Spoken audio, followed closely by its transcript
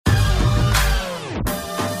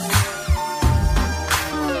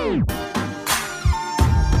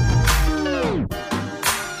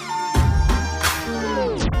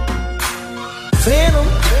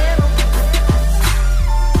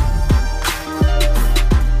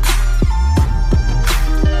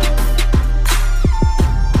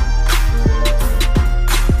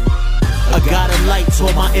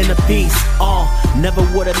centerpiece. Never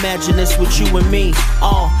would imagine this with you and me.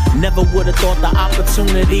 Never would have thought the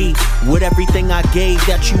opportunity with everything I gave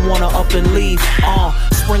that you wanna up and leave.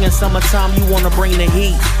 Spring and summertime, you wanna bring the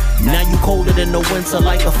heat. Now you colder than the winter,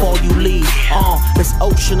 like the fall you leave. This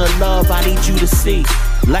ocean of love I need you to see.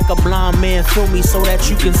 Like a blind man, feel me so that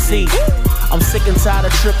you can see. I'm sick and tired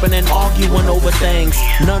of tripping and arguing over things.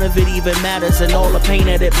 None of it even matters and all the pain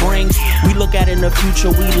that it brings. We look at in the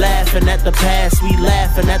future, we laughing at the past. We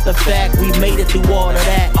laughing at the fact we made it through all of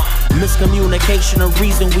that. Miscommunication, a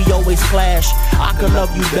reason we always clash. I could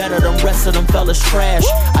love you better than rest of them fellas trash.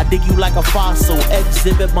 I dig you like a fossil,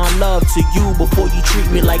 exhibit my love to you before you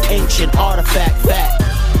treat me like ancient artifact fact.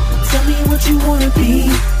 Tell me what you wanna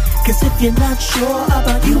be, cause if you're not sure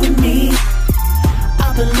about you and me,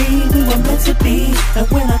 I believe we were meant to be. And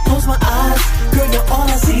when I close my eyes, girl, you're all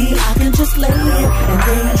I see. I can just lay here and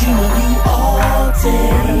daydream of you all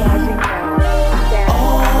day.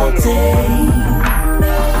 All day.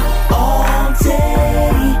 All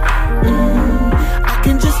day. I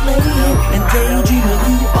can just lay here and daydream of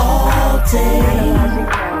you all day.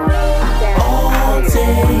 All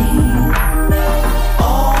day.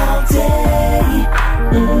 All day.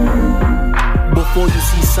 Before you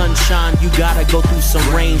see sunshine, you gotta go through some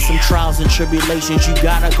rain, some trials and tribulations, you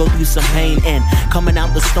gotta go through some pain. And coming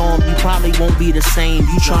out the storm, you probably won't be the same.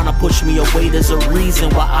 You tryna push me away, there's a reason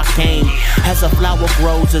why I came. As a flower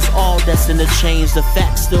grows, it's all destined to change. The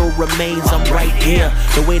fact still remains, I'm right here.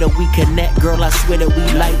 The way that we connect, girl, I swear that we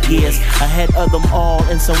light years ahead of them all.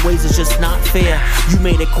 In some ways it's just not fair. You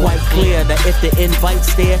made it quite clear that if the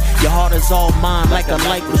invite's there, your heart is all mine, like a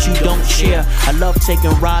light which you don't share. I love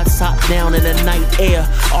taking rides top down in the night air,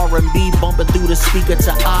 R&B bumping through the speaker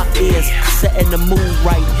to our ears, setting the mood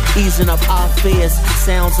right, easing up our fears.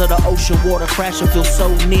 Sounds of the ocean water crashing feel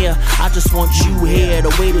so near. I just want you here, the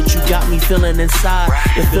way that you got me feeling inside.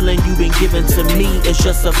 The feeling you've been giving to me is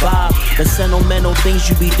just a vibe. The sentimental things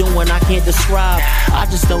you be doing I can't describe. I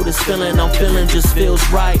just know this feeling I'm feeling just feels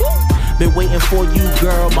right. Been waiting for you,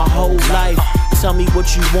 girl, my whole life. Tell me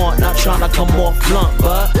what you want, not trying to come off blunt,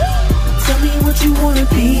 but tell me what you wanna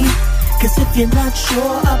be, cause if you're not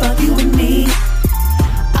sure about you and me,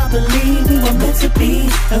 I believe we were meant to be.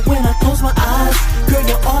 And when I close my eyes, girl,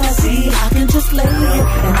 you're all I see. I can just lay here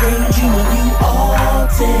and daydream of you all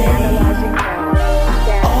day.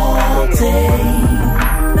 All day.